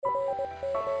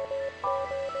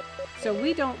So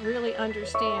we don't really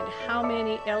understand how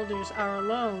many elders are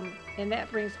alone, and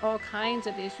that brings all kinds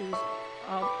of issues.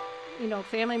 Uh,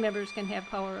 family members can have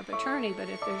power of attorney, but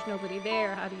if there's nobody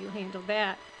there, how do you handle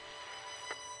that?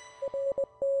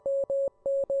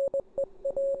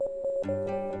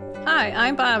 Hi,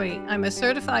 I'm Bobby. I'm a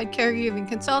certified caregiving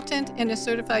consultant and a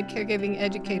certified caregiving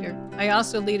educator. I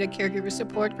also lead a caregiver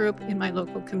support group in my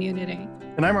local community.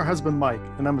 And I'm her husband, Mike,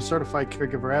 and I'm a certified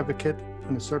caregiver advocate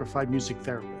and a certified music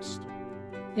therapist.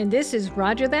 And this is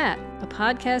Roger That, a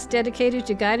podcast dedicated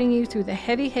to guiding you through the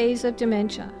heavy haze of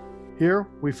dementia. Here,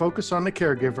 we focus on the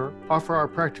caregiver, offer our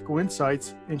practical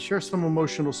insights, and share some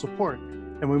emotional support.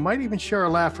 And we might even share a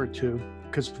laugh or two,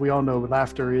 because we all know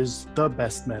laughter is the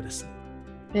best medicine.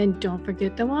 And don't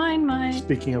forget the wine, Mike.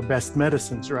 Speaking of best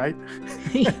medicines, right?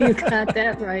 You got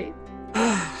that right.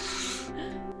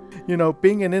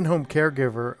 Being an in-home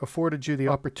caregiver afforded you the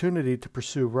opportunity to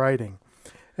pursue writing.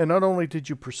 And not only did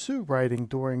you pursue writing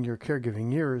during your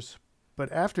caregiving years, but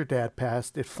after Dad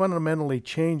passed, it fundamentally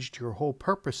changed your whole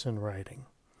purpose in writing.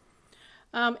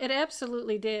 It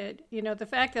absolutely did. The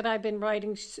fact that I've been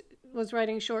was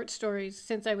writing short stories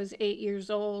since I was 8 years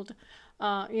old,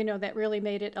 that really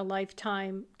made it a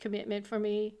lifetime commitment for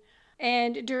me.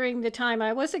 And during the time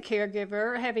I was a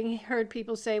caregiver, having heard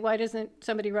people say, why doesn't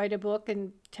somebody write a book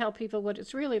and tell people what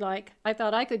it's really like? I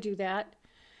thought I could do that.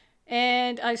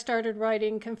 And I started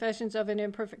writing Confessions of an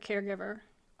Imperfect Caregiver.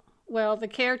 Well, the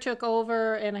care took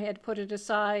over and I had to put it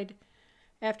aside.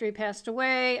 After he passed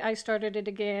away, I started it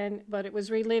again, but it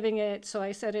was reliving it, so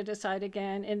I set it aside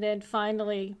again. And then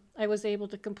finally, I was able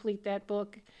to complete that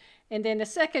book. And then the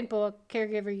second book,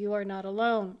 Caregiver, You Are Not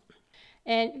Alone.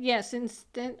 And yes, since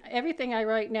then, everything I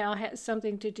write now has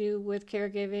something to do with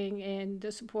caregiving and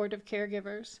the support of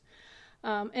caregivers.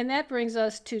 And that brings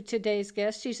us to today's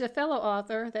guest. She's a fellow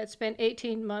author that spent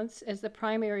 18 months as the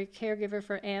primary caregiver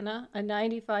for Anna, a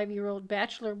 95-year-old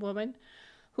bachelor woman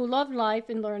who loved life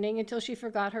and learning until she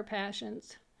forgot her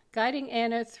passions. Guiding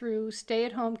Anna through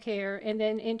stay-at-home care and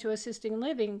then into assisted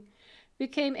living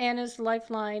became Anna's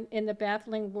lifeline in the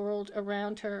baffling world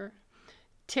around her.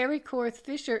 Terry Korth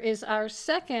Fisher is our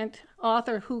second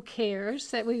author who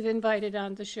cares that we've invited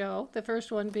on the show, the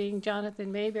first one being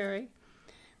Jonathan Mayberry.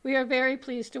 We are very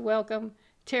pleased to welcome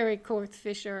Terry Korth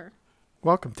Fisher.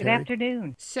 Welcome, Terry. Good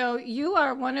afternoon. So you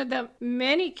are one of the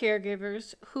many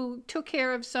caregivers who took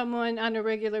care of someone on a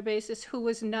regular basis who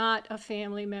was not a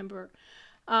family member.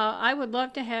 I would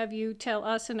love to have you tell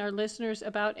us and our listeners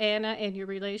about Anna and your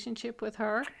relationship with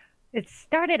her. It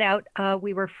started out,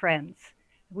 we were friends.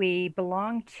 We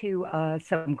belonged to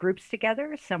some groups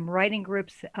together, some writing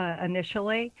groups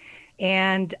initially.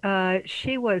 And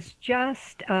she was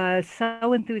just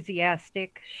so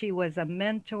enthusiastic. She was a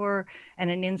mentor and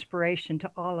an inspiration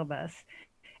to all of us.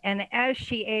 And as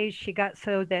she aged, she got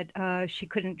so that she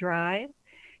couldn't drive.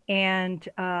 And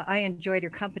I enjoyed her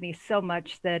company so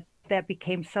much that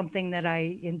became something that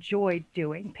I enjoyed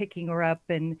doing, picking her up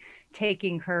and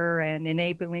taking her and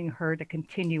enabling her to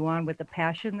continue on with the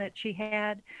passion that she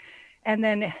had. And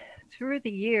then through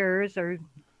the years,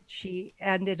 she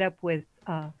ended up with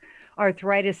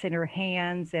arthritis in her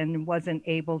hands and wasn't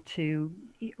able to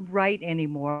write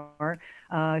anymore.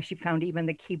 She found even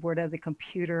the keyboard of the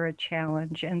computer a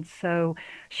challenge. And so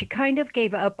she kind of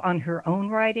gave up on her own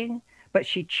writing, but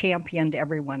she championed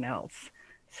everyone else.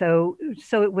 So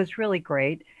it was really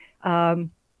great. Anna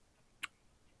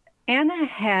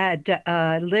had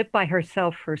lived by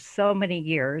herself for so many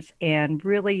years and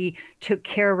really took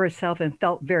care of herself and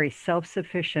felt very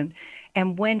self-sufficient.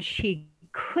 And when she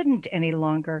couldn't any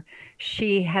longer,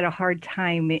 she had a hard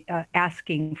time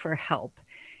asking for help.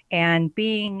 And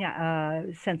being,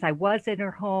 since I was in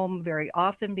her home very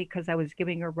often because I was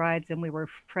giving her rides and we were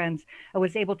friends, I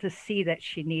was able to see that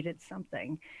she needed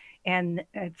something and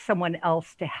someone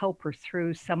else to help her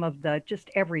through some of the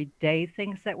just everyday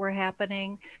things that were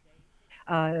happening.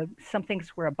 Some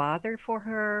things were a bother for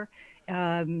her.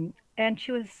 And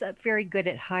she was very good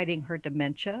at hiding her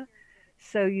dementia.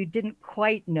 So you didn't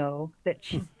quite know that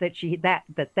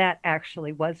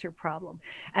actually was her problem.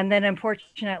 And then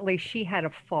unfortunately she had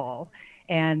a fall.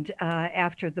 And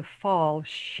after the fall,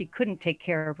 she couldn't take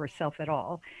care of herself at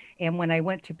all. And when I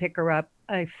went to pick her up,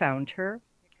 I found her.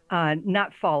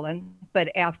 Not fallen, but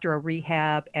after a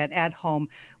rehab and at home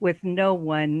with no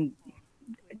one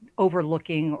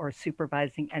overlooking or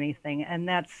supervising anything. And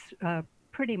that's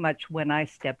pretty much when I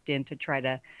stepped in to try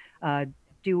to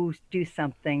do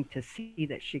something to see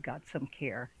that she got some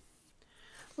care.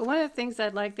 Well, one of the things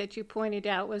I'd like that you pointed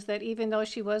out was that even though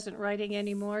she wasn't writing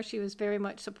anymore, she was very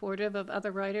much supportive of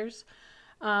other writers.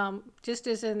 Just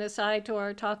as an aside to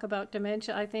our talk about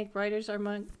dementia, I think writers are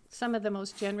among some of the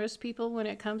most generous people when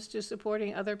it comes to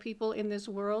supporting other people in this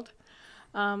world.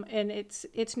 And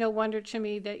it's no wonder to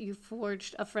me that you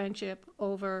forged a friendship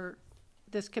over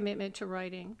this commitment to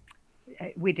writing.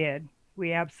 We did.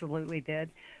 We absolutely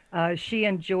did. She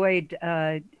enjoyed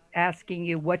asking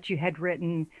you what you had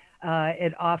written.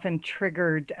 It often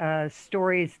triggered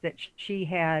stories that she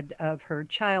had of her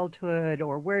childhood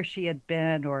or where she had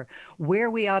been or where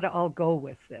we ought to all go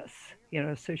with this.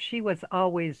 So she was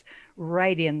always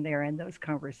right in there in those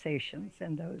conversations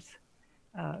and those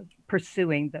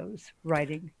pursuing those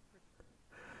writing.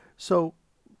 So,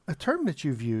 a term that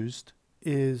you've used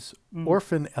is Mm.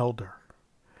 orphan elder.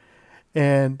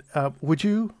 And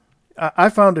I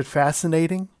found it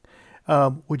fascinating.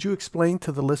 Would you explain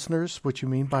to the listeners what you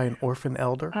mean by an orphan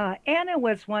elder? Anna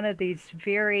was one of these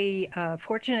very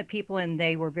fortunate people, and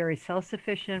they were very self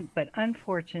sufficient, but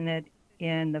unfortunate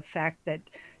in the fact that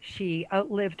she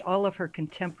outlived all of her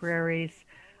contemporaries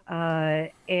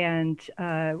and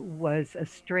was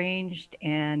estranged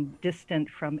and distant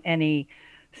from any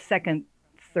second,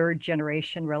 third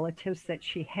generation relatives that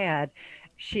she had.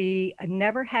 She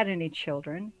never had any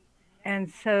children. And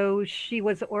so she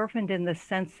was orphaned in the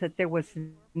sense that there was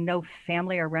no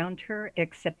family around her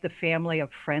except the family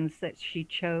of friends that she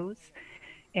chose.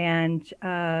 And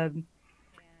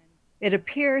it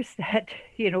appears that,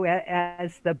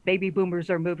 as the baby boomers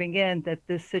are moving in, that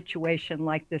this situation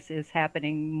like this is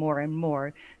happening more and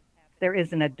more. There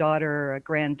isn't a daughter or a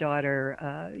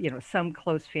granddaughter, some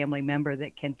close family member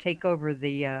that can take over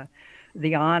the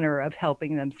honor of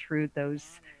helping them through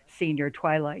those senior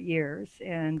twilight years.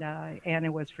 And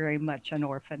Anna was very much an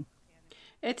orphan.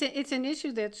 It's an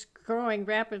issue that's growing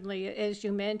rapidly, as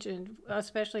you mentioned,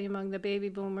 especially among the baby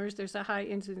boomers. There's a high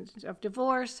incidence of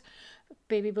divorce.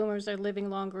 Baby boomers are living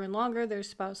longer and longer. Their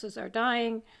spouses are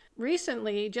dying.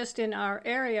 Recently, just in our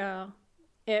area,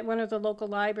 at one of the local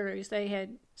libraries, they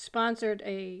had sponsored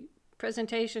a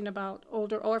presentation about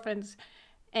older orphans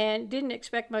and didn't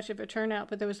expect much of a turnout,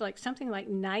 but there was something like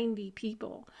 90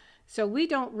 people. So we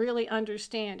don't really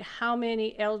understand how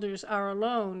many elders are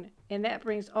alone, and that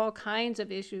brings all kinds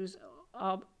of issues.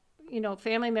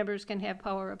 Family members can have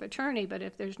power of attorney, but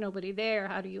if there's nobody there,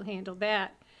 how do you handle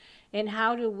that? And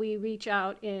how do we reach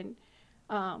out and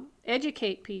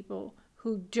educate people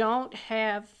who don't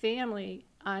have family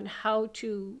on how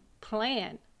to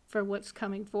plan for what's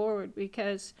coming forward?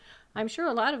 Because I'm sure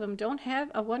a lot of them don't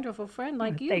have a wonderful friend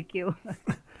like you. Thank you.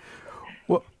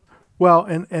 Well, well,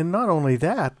 and not only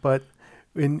that, but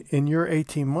in your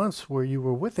 18 months where you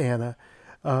were with Anna,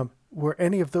 were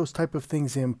any of those type of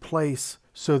things in place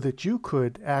so that you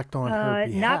could act on her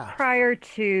behalf? Not prior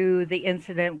to the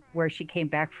incident where she came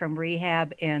back from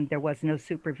rehab and there was no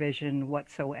supervision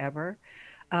whatsoever.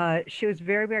 She was a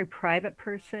very, very private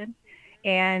person.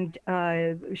 And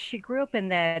she grew up in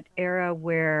that era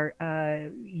where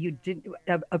you didn't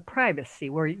a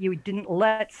privacy, where you didn't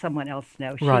let someone else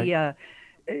know. Right.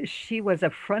 She was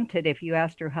affronted if you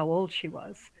asked her how old she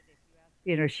was.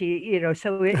 So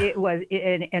it was,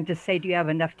 and to say, do you have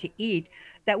enough to eat?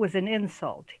 That was an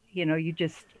insult.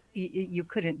 You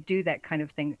couldn't do that kind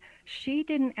of thing. She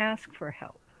didn't ask for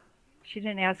help. She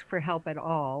didn't ask for help at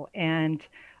all. And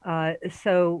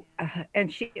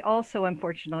and she also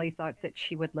unfortunately thought that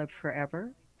she would live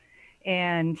forever.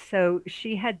 And so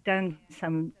she had done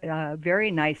some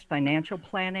very nice financial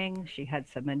planning. She had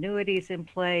some annuities in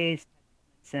place.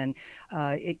 And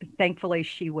thankfully,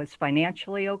 she was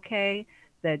financially okay,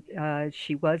 that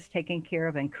she was taken care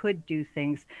of and could do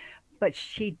things, but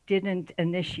she didn't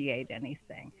initiate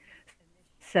anything.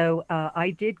 So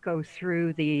I did go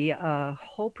through the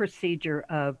whole procedure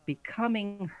of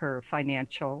becoming her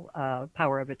financial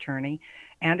power of attorney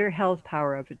and her health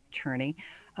power of attorney.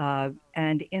 I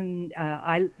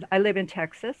live in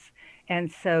Texas,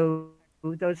 and so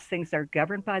those things are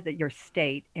governed by your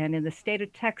state. And in the state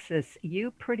of Texas, you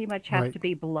pretty much have Right. to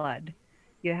be blood.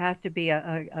 You have to be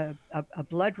a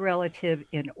blood relative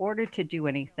in order to do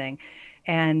anything.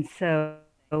 And so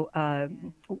uh,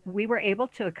 we were able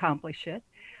to accomplish it.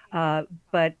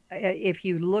 But if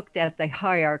you looked at the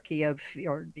hierarchy of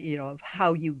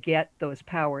how you get those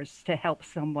powers to help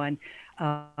someone,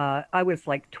 I was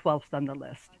like 12th on the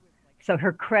list. So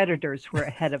her creditors were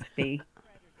ahead of me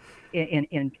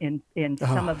in Oh,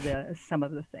 some of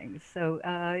the things. So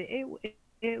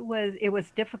it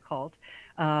was difficult,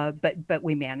 but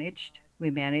we managed,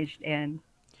 and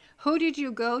Who did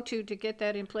you go to get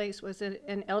that in place? Was it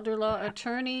an elder law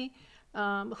attorney?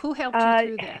 Who helped you Uh,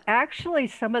 through that? actually,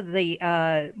 some of the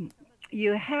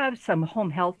you have some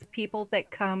home health people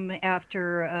that come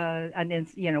after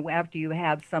after you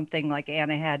have something like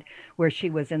Anna had, where she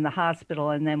was in the hospital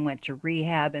and then went to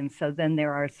rehab, and so then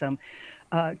there are some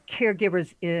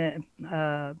caregivers,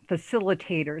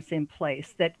 facilitators in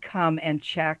place that come and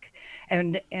check,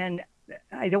 and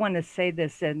I don't want to say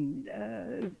this, and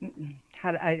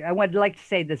I would like to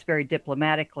say this very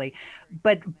diplomatically,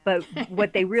 but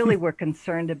what they really were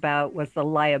concerned about was the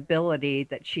liability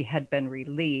that she had been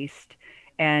released,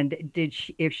 and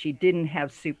if she didn't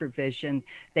have supervision,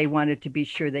 they wanted to be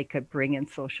sure they could bring in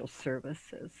social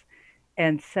services.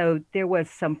 And so there was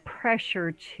some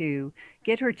pressure to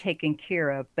get her taken care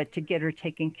of, but to get her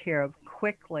taken care of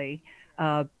quickly,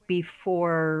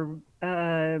 before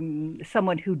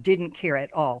someone who didn't care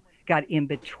at all got in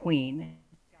between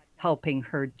helping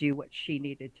her do what she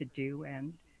needed to do,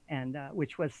 and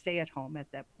which was stay at home at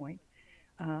that point.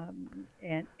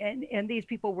 And these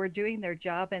people were doing their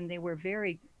job, and they were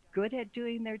very good at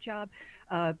doing their job.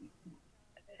 Uh,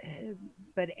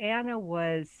 but Anna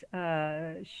was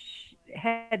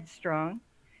headstrong,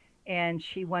 and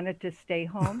she wanted to stay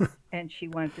home, and she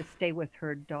wanted to stay with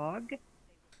her dog,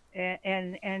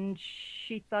 and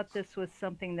she thought this was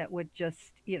something that would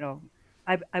just,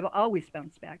 I've always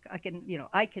bounced back. I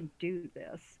can do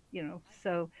this,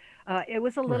 So it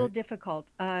was a little Right. difficult.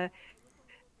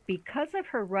 Because of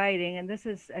her writing, and this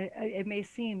is, it may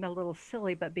seem a little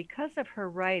silly, but because of her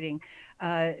writing,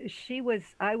 I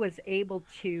was able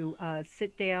to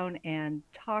sit down and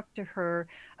talk to her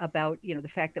about, the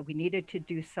fact that we needed to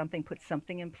do something, put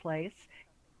something in place.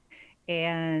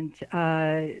 And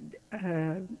uh,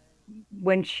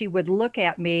 when she would look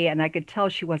at me and I could tell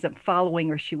she wasn't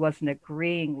following or she wasn't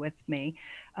agreeing with me,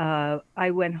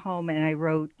 I went home and I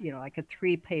wrote, like a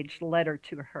 3-page letter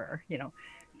to her,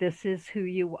 this is who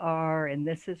you are, and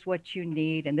this is what you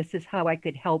need, and this is how I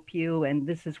could help you, and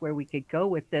this is where we could go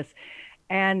with this,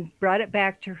 and brought it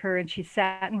back to her, and she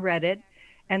sat and read it.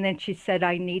 And then she said,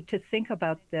 I need to think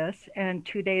about this. And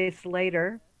 2 days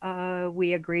later,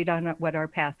 we agreed on what our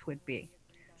path would be.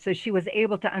 So she was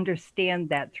able to understand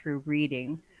that through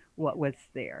reading what was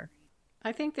there.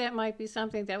 I think that might be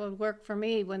something that would work for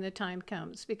me when the time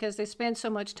comes, because they spend so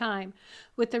much time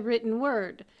with the written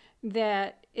word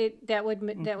that that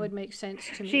Mhm. would make sense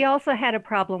to She me. also had a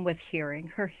problem with hearing.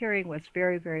 Her hearing was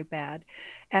very, very bad.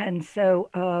 And so,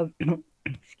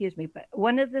 excuse me, but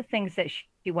one of the things that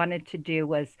she wanted to do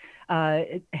was uh,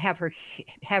 have her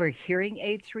hearing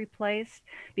aids replaced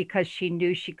because she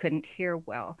knew she couldn't hear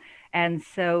well. And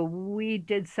so we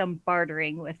did some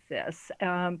bartering with this.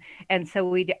 And so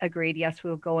we agreed, yes,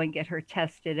 we'll go and get her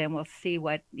tested, and we'll see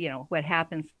what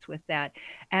happens with that.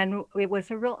 And it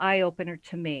was a real eye opener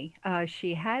to me.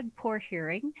 She had poor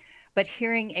hearing, but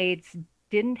hearing aids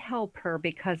didn't help her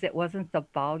because it wasn't the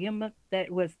volume that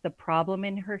was the problem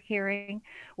in her hearing.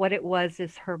 What it was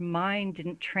is her mind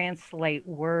didn't translate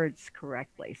words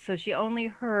correctly. So she only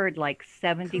heard like Correct.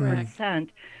 70%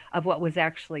 of what was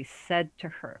actually said to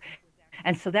her.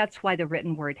 And so that's why the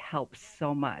written word helps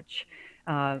so much.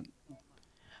 Uh,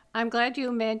 I'm glad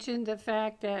you mentioned the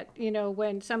fact that,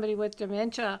 when somebody with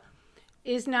dementia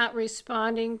is not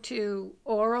responding to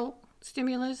oral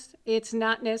stimulus, it's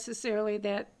not necessarily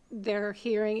that their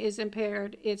hearing is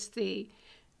impaired, it's the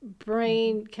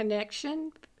brain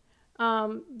connection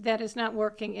that is not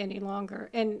working any longer.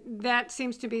 And that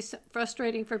seems to be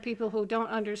frustrating for people who don't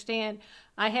understand.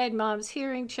 I had mom's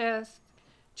hearing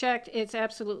checked, it's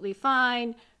absolutely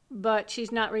fine, but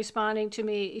she's not responding to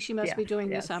me. She must Yes, be doing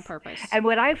this yes. on purpose. And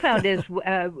what I found is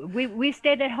we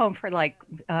stayed at home for like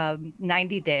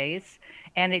 90 days,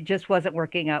 and it just wasn't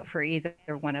working out for either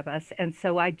one of us. And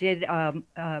so I did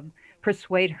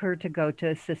persuade her to go to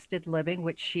assisted living,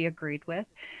 which she agreed with.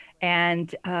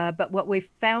 And but what we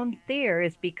found there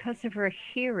is because of her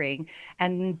hearing,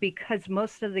 and because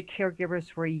most of the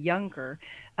caregivers were younger,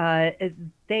 uh,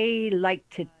 they like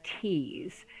to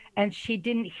tease, and she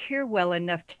didn't hear well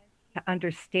enough to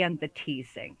understand the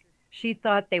teasing. She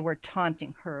thought they were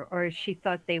taunting her, or she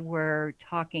thought they were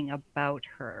talking about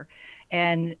her,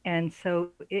 and so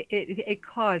it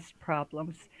caused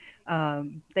problems.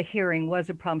 The hearing was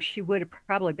a problem. She would have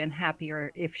probably been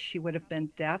happier if she would have been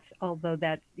deaf, although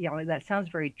that sounds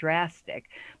very drastic.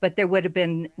 But there would have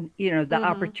been, the Hmm.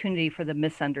 opportunity for the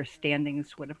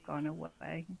misunderstandings would have gone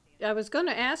away. I was going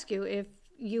to ask you if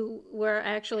you were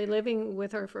actually living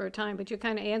with her for a time, but you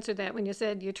kind of answered that when you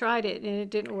said you tried it and it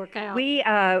didn't work out.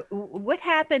 What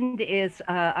happened is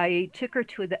I took her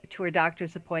to her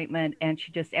doctor's appointment, and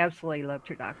she just absolutely loved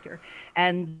her doctor,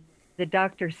 and the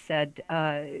doctor said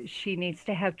she needs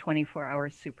to have 24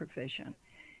 hours supervision.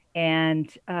 And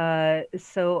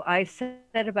so I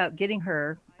set about getting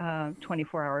her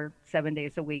 24-hour, 7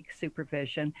 days a week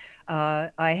supervision.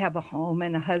 I have a home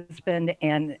and a husband,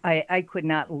 and I could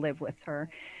not live with her.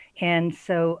 And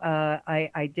so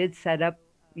I did set up,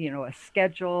 a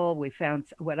schedule. We found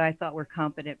what I thought were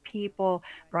competent people,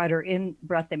 brought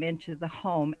them into the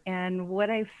home. And what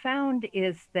I found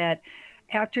is that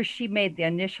after she made the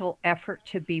initial effort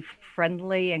to be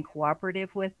friendly and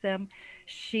cooperative with them,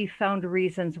 she found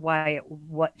reasons why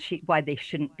they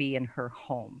shouldn't be in her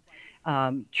home.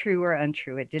 True or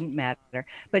untrue, it didn't matter.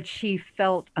 But she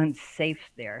felt unsafe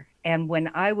there. And when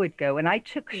I would go, and I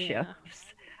took Yeah.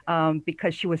 shifts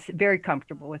because she was very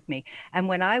comfortable with me. And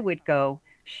when I would go,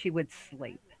 she would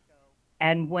sleep.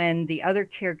 And when the other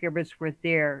caregivers were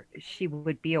there, she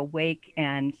would be awake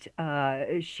and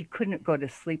she couldn't go to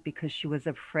sleep because she was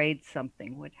afraid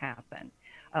something would happen.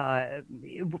 Uh,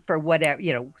 for whatever,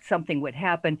 something would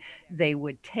happen, they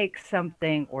would take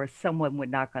something, or someone would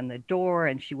knock on the door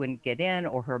and she wouldn't get in,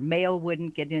 or her mail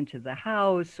wouldn't get into the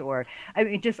house, or I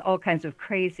mean, just all kinds of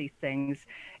crazy things.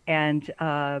 And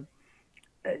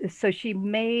so she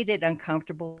made it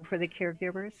uncomfortable for the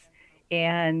caregivers.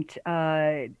 And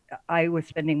I was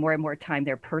spending more and more time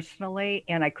there personally,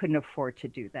 and I couldn't afford to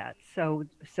do that.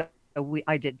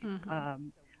 I did Hmm.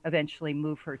 eventually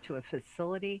move her to a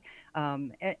facility,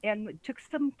 and it took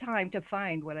some time to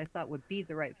find what I thought would be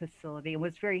the right facility, and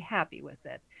was very happy with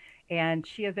it. And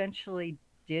she eventually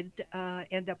did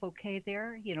end up okay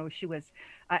there. She was,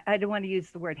 I don't want to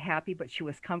use the word happy, but she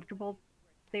was comfortable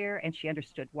there, and she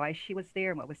understood why she was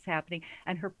there and what was happening.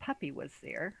 And her puppy was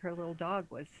there, her little dog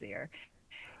was there.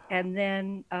 And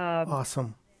then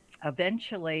Awesome.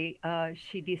 eventually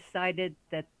she decided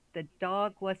that the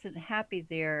dog wasn't happy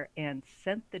there and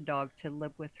sent the dog to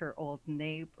live with her old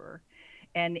neighbor.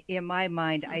 And in my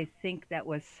mind, I think that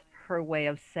was her way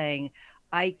of saying,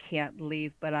 I can't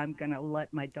leave, but I'm going to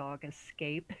let my dog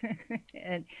escape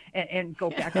and go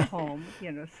back home.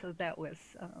 So that was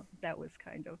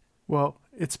kind of Well,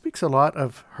 it speaks a lot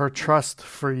of her trust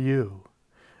for you.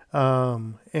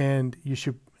 And you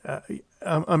should,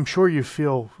 I'm sure you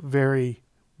feel very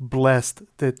blessed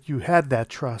that you had that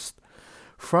trust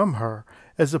from her,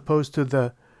 as opposed to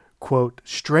the quote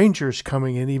strangers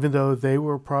coming in, even though they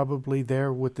were probably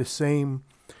there with the same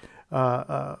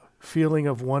feeling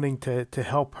of wanting to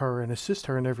help her and assist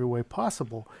her in every way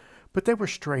possible, but they were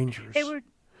they strangers. were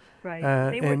right.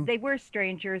 They were And they were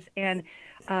strangers, and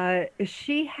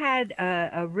she had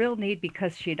a real need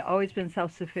because she had always been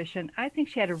self-sufficient. I think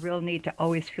she had a real need to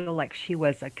always feel like she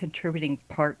was a contributing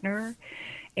partner,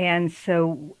 and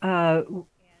so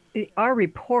our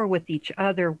rapport with each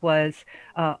other was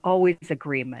always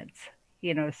agreements.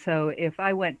 So if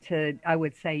I would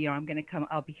say, I'm going to come,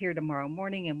 I'll be here tomorrow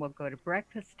morning and we'll go to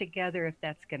breakfast together if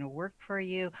that's going to work for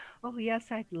you. Oh, yes,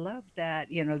 I'd love that,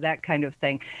 that kind of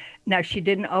thing. Now, she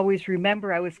didn't always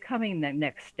remember I was coming the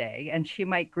next day, and she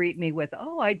might greet me with,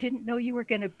 oh, I didn't know you were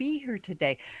going to be here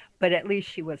today. But at least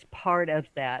she was part of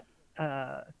that.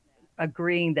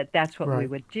 Agreeing that that's what we right,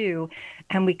 would do.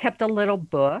 And we kept a little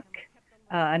book,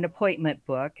 an appointment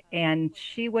book, and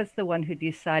she was the one who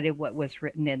decided what was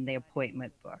written in the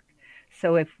appointment book.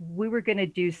 So if we were going to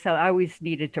do so, I always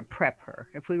needed to prep her.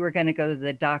 If we were going to go to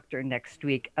the doctor next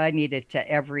week, I needed to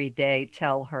every day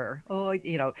tell her, oh,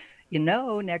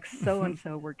 next so and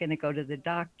so we're going to go to the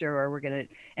doctor, or we're going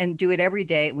to, and do it every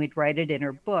day. And we'd write it in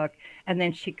her book, and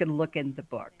then she could look in the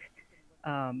book.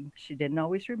 She didn't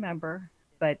always remember,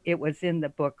 but it was in the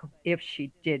book if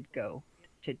she did go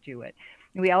to do it.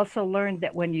 And we also learned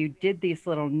that when you did these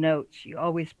little notes, you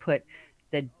always put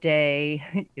the day,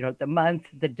 the month,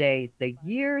 the day, the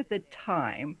year, the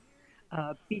time,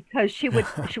 because she would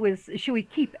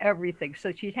keep everything.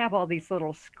 So she'd have all these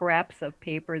little scraps of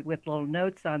paper with little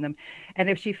notes on them, and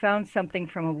if she found something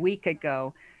from a week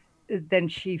ago, then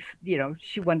she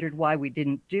wondered why we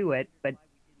didn't do it, but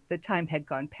the time had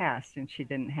gone past and she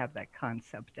didn't have that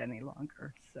concept any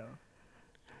longer. So,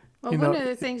 Well, you one know, of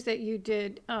the things that you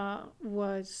did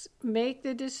was make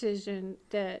the decision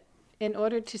that in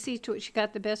order to see to it she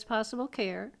got the best possible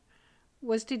care,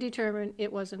 was to determine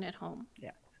it wasn't at home.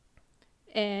 yeah.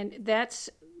 And that's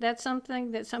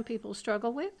something that some people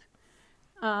struggle with,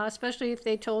 especially if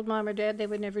they told mom or dad they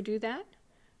would never do that.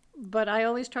 But I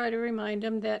always try to remind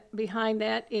them that behind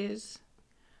that is,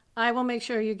 I will make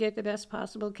sure you get the best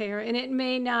possible care, and it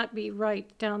may not be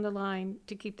right down the line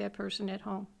to keep that person at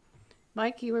home.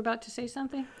 Mike, you were about to say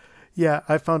something? yeah,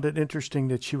 I found it interesting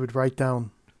that she would write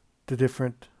down the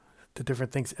different the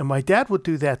different things, and my dad would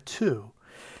do that too.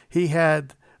 He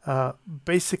had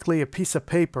basically a piece of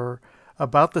paper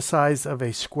about the size of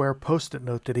a square post-it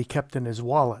note that he kept in his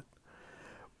wallet.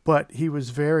 but he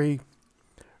was very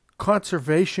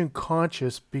conservation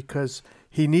conscious because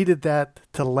he needed that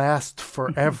to last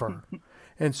forever.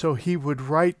 And so he would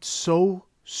write so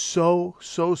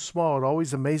small. It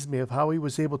always amazed me of how he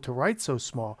was able to write so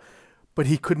small, but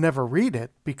he could never read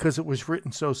it because it was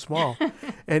written so small.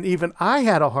 And even I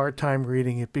had a hard time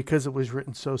reading it because it was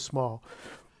written so small.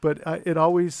 But it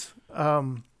always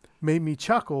made me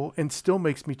chuckle, and still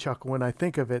makes me chuckle when I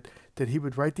think of it, that he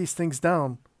would write these things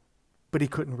down, but he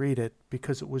couldn't read it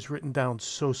because it was written down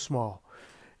so small.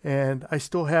 And I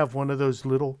still have one of those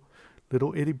little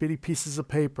itty bitty pieces of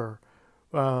paper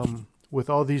with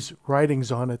all these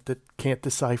writings on it that can't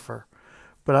decipher.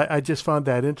 But I just found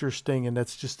that interesting, and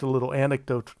that's just a little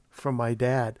anecdote from my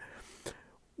dad.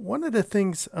 One of the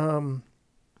things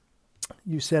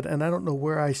you said, and I don't know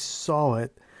where I saw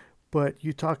it, but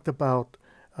you talked about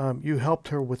you helped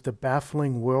her with the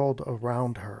baffling world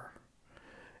around her.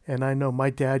 And I know my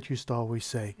dad used to always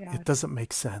say, it doesn't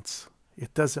make sense.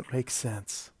 It doesn't make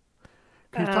sense.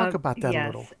 Can you talk about that a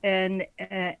little? Yes,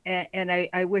 and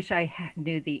I wish I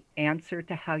knew the answer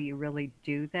to how you really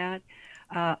do that.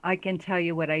 I can tell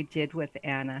you what I did with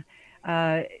Anna.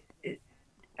 Uh,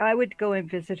 I would go and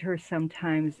visit her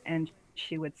sometimes, and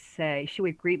she would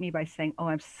greet me by saying, "Oh,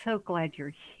 I'm so glad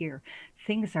you're here.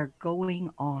 Things are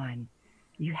going on.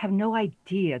 You have no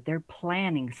idea. They're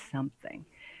planning something."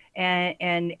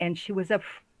 And she was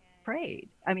afraid.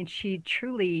 I mean, she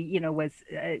truly, was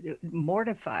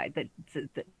mortified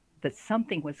that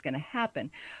something was going to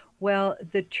happen. Well,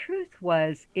 the truth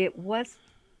was, it wasn't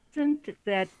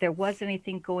that there was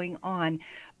anything going on,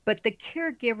 but the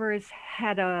caregivers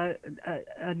had a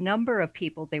number of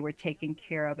people they were taking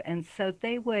care of. And so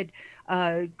they would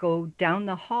go down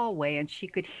the hallway, and she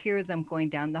could hear them going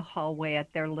down the hallway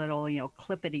at their little,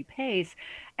 clippity pace.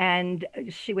 And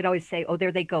she would always say, "Oh,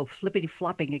 there they go, flippity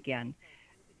flopping again."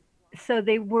 So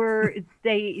they were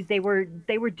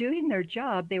doing their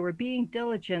job. They were being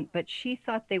diligent, but she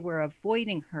thought they were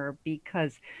avoiding her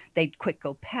because they'd quit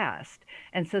go past.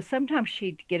 And so sometimes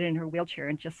she'd get in her wheelchair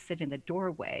and just sit in the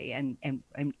doorway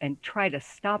and try to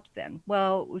stop them.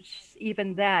 Well,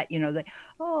 even that,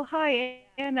 "Oh, hi,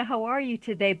 Anna, how are you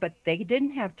today?" But they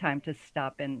didn't have time to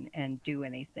stop and do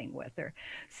anything with her.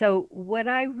 So what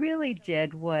I really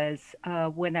did was,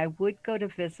 when I would go to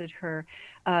visit her,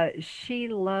 she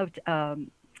loved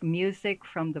music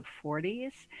from the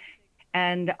 40s.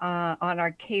 And on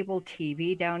our cable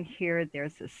TV down here,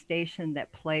 there's a station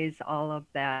that plays all of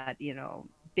that,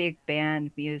 big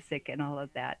band music and all of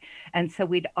that. And so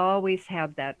we'd always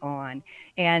have that on.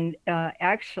 And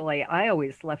actually, I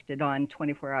always left it on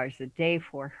 24 hours a day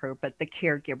for her, but the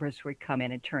caregivers would come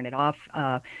in and turn it off.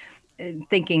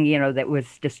 Thinking, that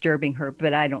was disturbing her,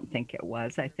 but I don't think it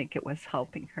was. I think it was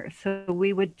helping her. So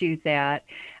we would do that.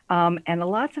 And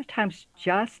lots of times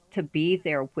just to be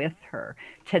there with her,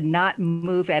 to not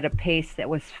move at a pace that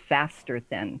was faster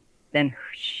than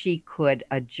she could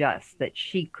adjust, that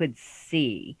she could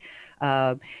see.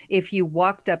 If you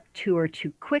walked up to her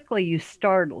too quickly, you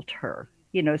startled her,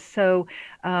 so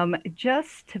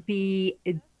just to be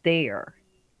there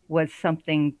was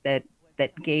something that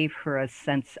gave her a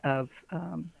sense of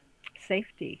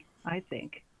safety, I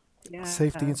think. Yeah,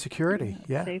 Safety and security.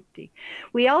 Yeah. safety.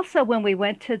 We also, when we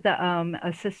went to the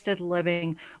assisted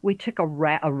living, we took a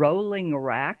rolling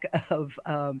rack of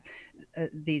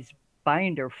these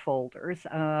binder folders.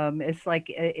 It's like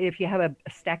if you have a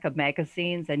stack of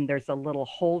magazines and there's a little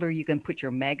holder you can put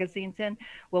your magazines in.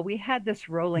 Well, we had this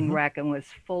rolling rack, and was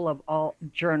full of all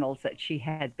journals that she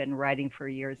had been writing for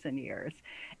years and years.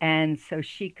 And so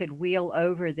she could wheel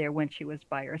over there when she was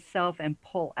by herself and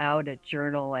pull out a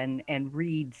journal and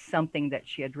read something that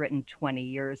she had written 20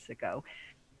 years ago.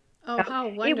 Oh, how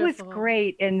It was wonderful.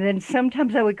 great. And then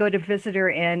sometimes I would go to visit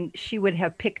her, and she would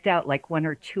have picked out like one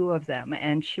or two of them.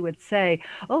 And she would say,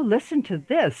 "Oh, listen to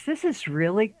this. This is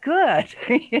really good."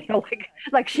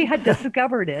 Like she had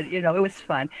discovered it. It was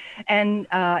fun. And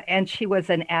she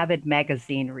was an avid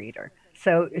magazine reader.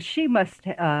 So she must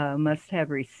have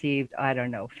received, I don't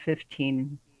know,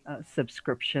 15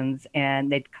 subscriptions,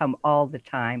 and they'd come all the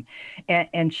time.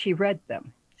 And she read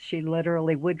them. She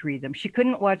literally would read them. She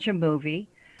couldn't watch a movie.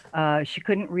 She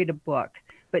couldn't read a book,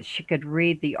 but she could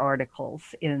read the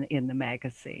articles in the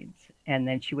magazines, and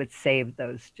then she would save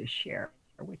those to share,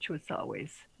 which was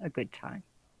always a good time.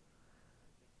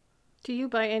 Do you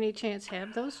by any chance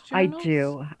have those I journals?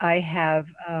 do. I have,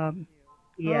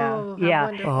 yeah, Oh, how yeah.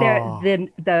 wonderful. Oh,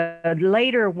 The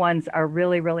later ones are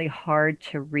really, really hard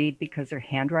to read because her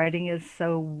handwriting is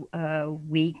so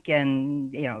weak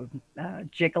and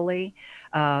jiggly.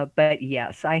 But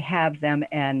yes, I have them,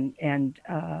 and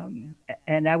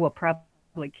I will probably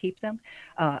keep them.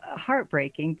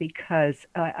 Heartbreaking because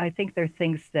I think they're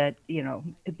things that,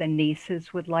 the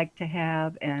nieces would like to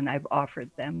have, and I've offered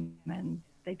them and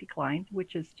they declined,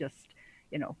 which is just,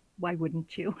 why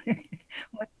wouldn't you?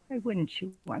 Why wouldn't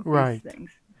you want these Right.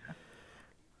 things?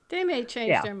 They may change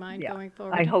Yeah, their mind yeah. going I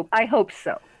forward. hope I hope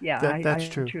so. Yeah, That's I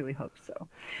true. truly hope so.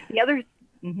 The other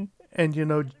mhm. And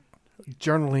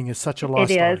journaling is such a It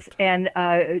lost is, art.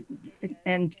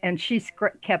 and she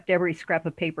kept every scrap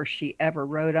of paper she ever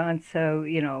wrote on. So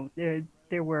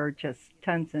there were just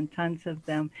tons and tons of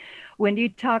them. When you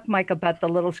talk, Mike, about the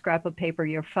little scrap of paper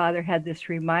your father had, this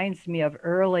reminds me of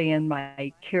early in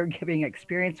my caregiving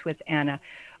experience with Anna,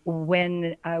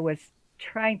 when I was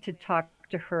trying to talk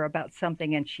to her about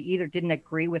something and she either didn't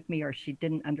agree with me or she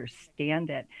didn't understand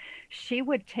it. She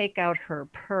would take out her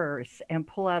purse and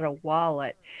pull out a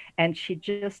wallet, and she'd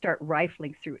just start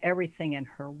rifling through everything in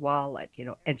her wallet,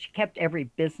 and she kept every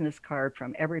business card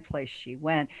from every place she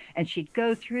went, and she'd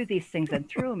go through these things and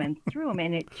through them and through them,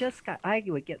 and I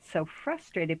would get so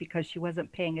frustrated because she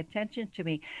wasn't paying attention to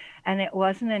me. And it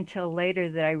wasn't until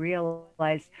later that I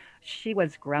realized she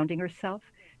was grounding herself.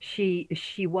 She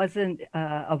wasn't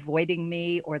avoiding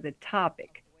me or the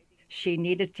topic. She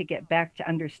needed to get back to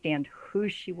understand who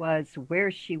she was, where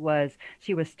she was.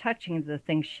 She was touching the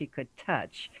things she could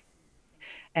touch.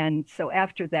 And so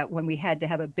after that, when we had to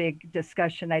have a big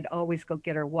discussion, I'd always go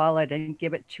get her wallet and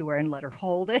give it to her and let her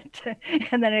hold it.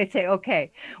 And then I'd say,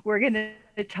 okay, we're going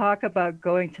to talk about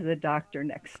going to the doctor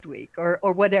next week, or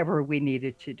whatever we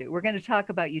needed to do. We're going to talk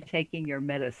about you taking your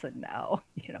medicine now,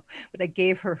 but I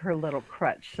gave her her little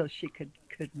crutch so she could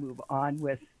move on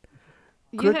with,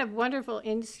 You Good have wonderful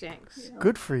instincts.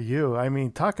 good for you. I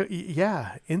mean,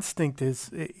 yeah, instinct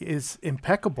is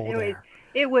impeccable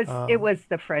it was there. it was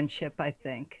the friendship. I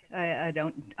think I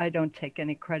don't take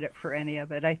any credit for any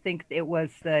of it. I think it was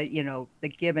the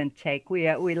give and take.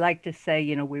 We like to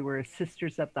say, we were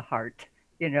sisters of the heart.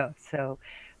 So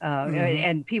Hmm.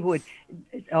 and people would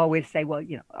always say, well,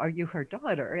 are you her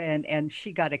daughter? And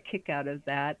she got a kick out of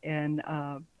that. And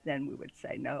then we would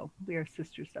say, no, we are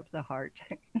sisters of the heart.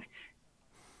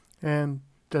 And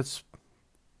that's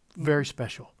very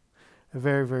special.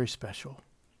 Very, very special.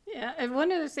 Yeah, and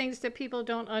one of the things that people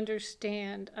don't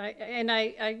understand,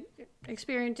 I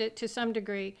experienced it to some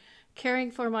degree, caring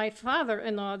for my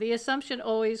father-in-law. The assumption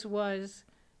always was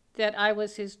that I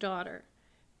was his daughter,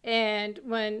 and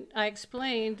when I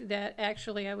explained that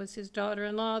actually I was his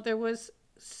daughter-in-law, there was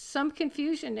some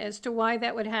confusion as to why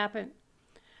that would happen.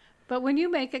 But when you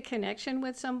make a connection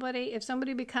with somebody, if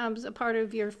somebody becomes a part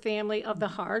of your family of the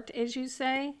heart, as you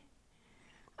say,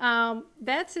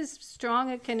 that's as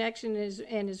strong a connection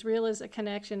and as real as a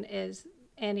connection as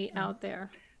any out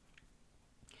there.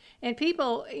 And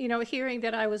people, hearing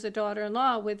that I was a daughter in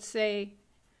law would say,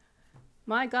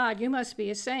 my God, you must be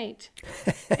a saint.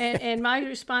 And my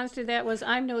response to that was,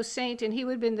 I'm no saint, and he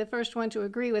would have been the first one to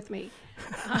agree with me.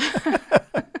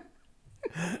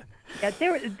 Yeah,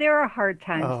 there are hard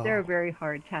times. There are Oh, very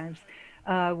hard times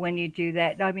when you do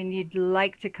that. I mean, you'd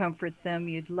like to comfort them.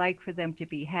 You'd like for them to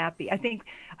be happy. I think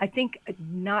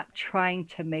not trying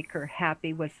to make her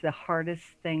happy was the hardest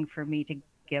thing for me to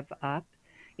give up.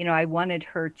 I wanted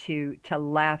her to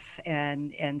laugh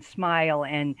and smile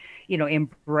and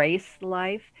embrace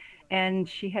life, and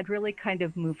she had really kind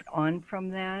of moved on from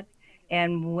that.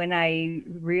 And when I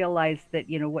realized that,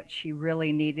 what she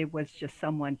really needed was just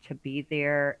someone to be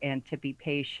there and to be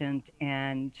patient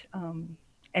and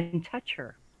touch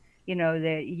her,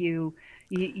 that you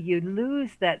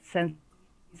lose that sense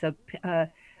of, uh,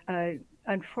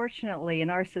 unfortunately, in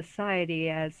our society,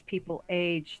 as people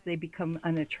age, they become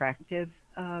unattractive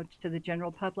to the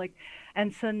general public,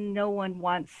 and so no one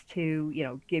wants to,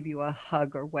 give you a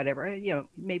hug or whatever.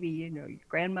 Maybe your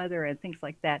grandmother and things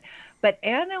like that. But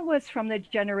Anna was from the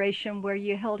generation where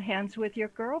you held hands with your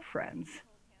girlfriends,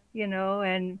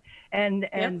 and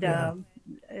Yep. and yeah.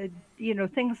 uh,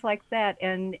 things like that.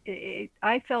 And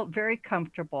I felt very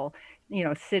comfortable,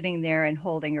 sitting there and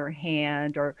holding her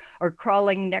hand, or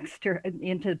crawling next to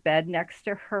into bed next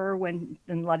to her when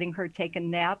and letting her take a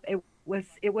nap. It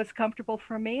was comfortable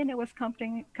for me, and it was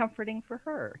comforting for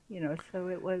her. So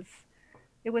it was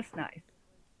nice.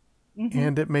 Hmm.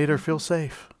 And it made her feel Hmm.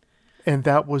 safe. And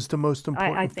that was the most I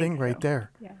important think thing right so.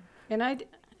 there. Yeah. And I,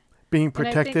 Being and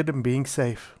I think protected and being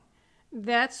safe.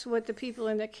 that's what the people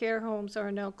in the care homes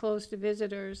are now closed to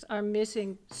visitors are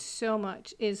missing so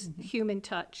much is Hmm. human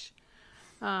touch.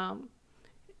 Um,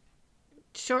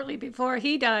 Shortly before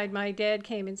he died, my dad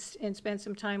came and spent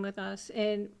some time with us.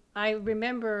 And I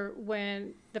remember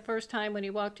when the first time when he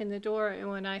walked in the door and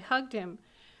when I hugged him,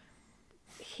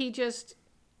 he just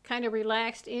kind of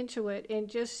relaxed into it and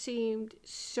just seemed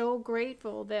so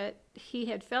grateful that he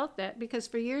had felt that, because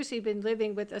for years he'd been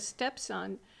living with a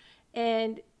stepson,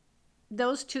 and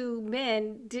those two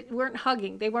men weren't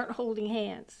hugging, they weren't holding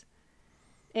hands.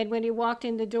 And when he walked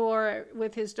in the door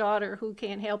with his daughter, who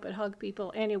can't help but hug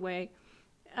people anyway,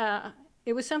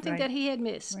 it was something that he had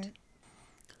missed. Right.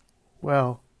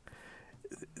 Well,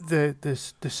 the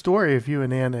story of you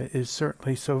and Anna is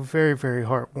certainly so very, very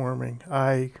heartwarming.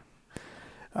 I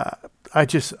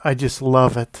just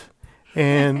love it,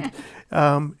 and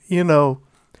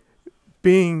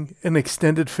being an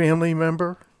extended family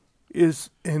member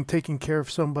and taking care of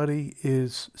somebody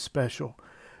is special,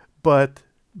 but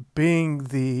being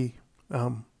the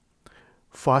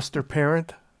foster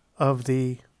parent of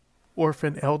the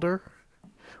orphan elder,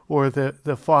 or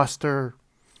the foster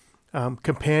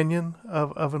companion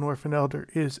of an orphan elder,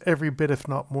 is every bit, if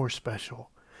not more, special.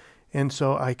 And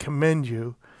so I commend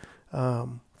you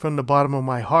from the bottom of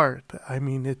my heart. I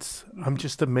mean, I'm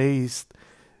just amazed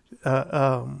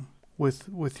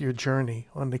with your journey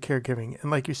on the caregiving.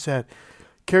 And like you said,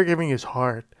 caregiving is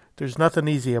hard. There's nothing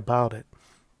easy about it.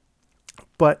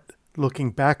 But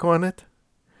looking back on it,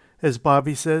 as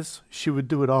Bobby says, she would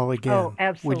do it all again. Oh,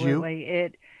 absolutely. Would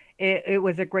you? It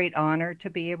was a great honor to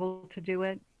be able to do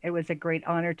it. It was a great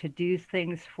honor to do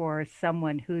things for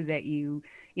someone who that you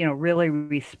really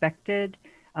respected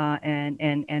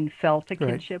and felt a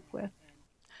kinship with.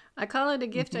 I call it a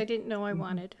gift I didn't know I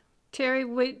wanted. Terry,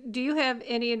 do you have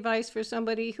any advice for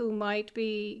somebody who might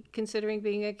be considering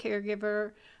being a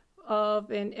caregiver of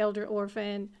an elder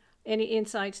orphan? Any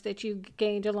insights that you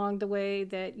gained along the way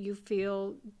that you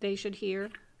feel they should hear?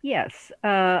 Yes.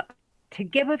 To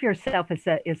give of yourself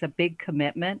is a big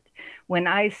commitment. When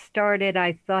I started,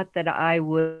 I thought that I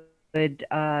would.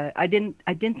 I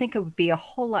didn't think it would be a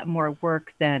whole lot more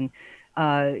work than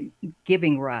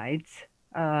giving rides.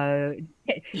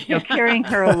 Carrying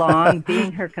her along,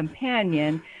 being her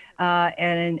companion,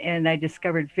 and I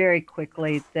discovered very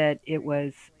quickly that it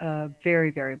was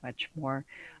very, very much more.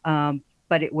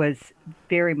 But it was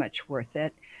very much worth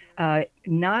it.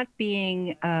 Not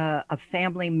being a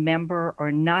family member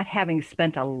or not having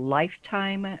spent a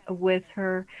lifetime with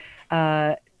her,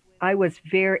 it was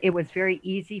very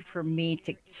easy for me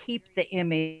to keep the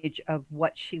image of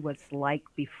what she was like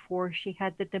before she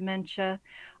had the dementia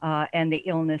and the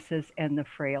illnesses and the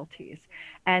frailties.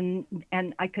 And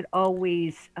I could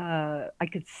always, I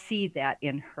could see that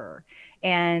in her.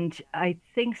 And I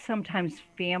think sometimes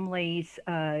families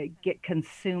get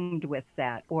consumed with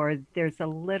that, or there's a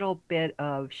little bit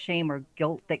of shame or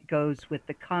guilt that goes with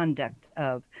the conduct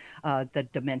of the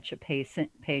dementia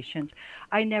patient.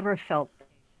 I never felt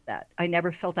that. I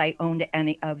never felt I owned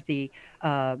any of the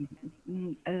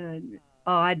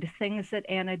odd things that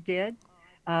Anna did.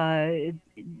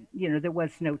 There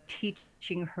was no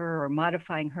teaching her or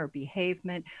modifying her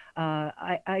behavior.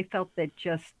 I felt that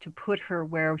just to put her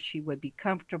where she would be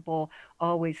comfortable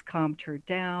always calmed her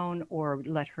down or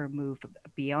let her move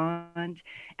beyond.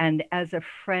 And as a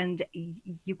friend,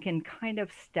 you can kind of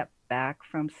step back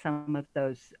from some of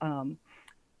those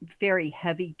very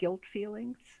heavy guilt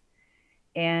feelings.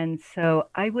 And so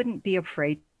I wouldn't be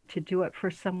afraid to do it for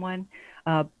someone,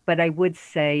 but I would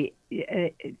say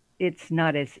it's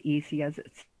not as easy as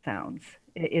it sounds.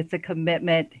 It's a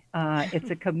commitment.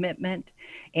 It's a commitment,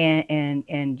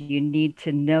 and you need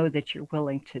to know that you're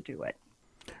willing to do it.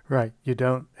 Right. You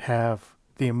don't have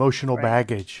the emotional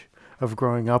baggage of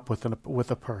growing up with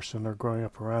a person or growing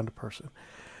up around a person.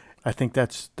 I think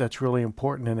that's really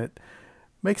important, and it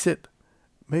makes it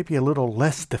maybe a little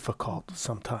less difficult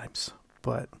sometimes.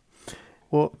 But,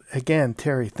 well, again,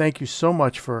 Terry, thank you so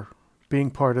much for being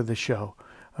part of the show.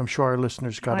 I'm sure our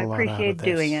listeners got a lot out of this. I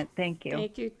appreciate doing it. Thank you.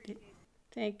 Thank you.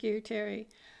 Thank you, Terry.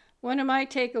 One of my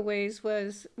takeaways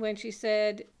was when she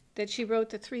said that she wrote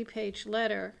the 3-page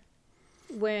letter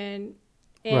when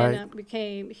Anna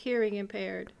became hearing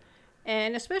impaired.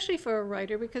 And especially for a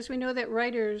writer, because we know that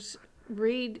writers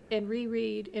read and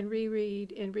reread and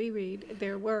reread and reread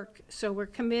their work. So we're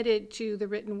committed to the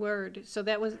written word. So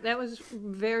that was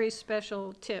very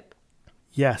special tip.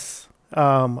 Yes.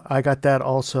 I got that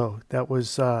also. That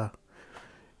was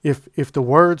if the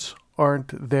words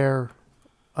aren't there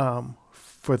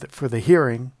for the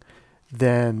hearing,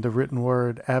 then the written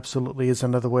word absolutely is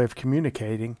another way of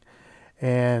communicating,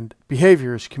 and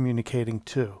behavior is communicating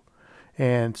too.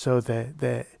 And so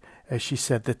the as she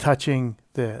said, the touching,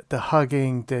 the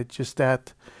hugging,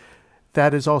 that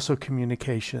is also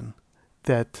communication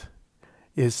that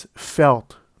is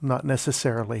felt, not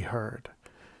necessarily heard.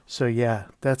 So yeah,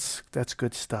 that's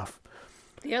good stuff.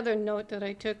 The other note that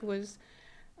I took was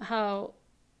how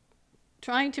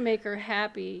trying to make her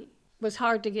happy was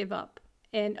hard to give up,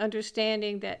 and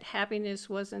understanding that happiness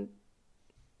wasn't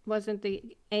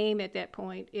the aim at that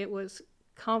point. It was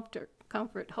comfort,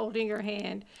 holding her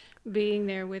hand, being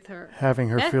there with her, having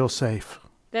her feel safe.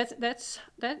 That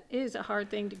is a hard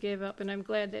thing to give up, and I'm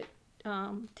glad that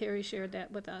Terry shared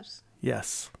that with us.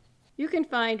 Yes. You can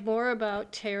find more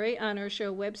about Terry on our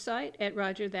show website at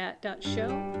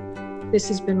rogerthat.show. This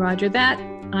has been Roger That.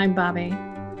 I'm Bobby.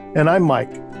 And I'm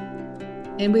Mike.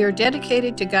 And we are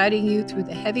dedicated to guiding you through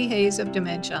the heavy haze of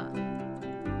dementia.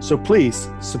 So please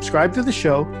subscribe to the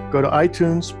show, go to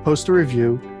iTunes, post a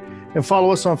review, and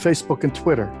follow us on Facebook and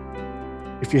Twitter.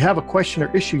 If you have a question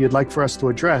or issue you'd like for us to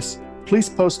address, please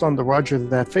post on the Roger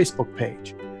That Facebook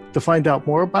page. To find out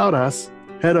more about us,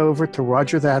 head over to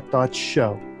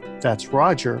rogerthat.show. That's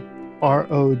Roger,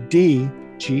 RODGER,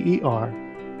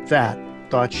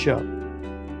 that.show.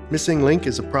 Missing Link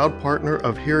is a proud partner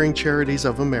of Hearing Charities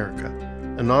of America,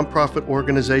 a nonprofit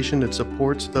organization that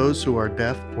supports those who are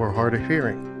deaf or hard of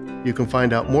hearing. You can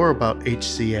find out more about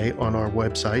HCA on our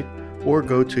website or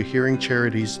go to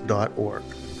hearingcharities.org.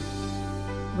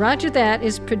 Roger That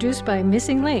is produced by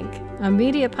Missing Link, a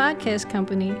media podcast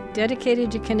company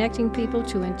dedicated to connecting people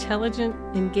to intelligent,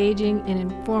 engaging, and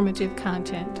informative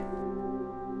content.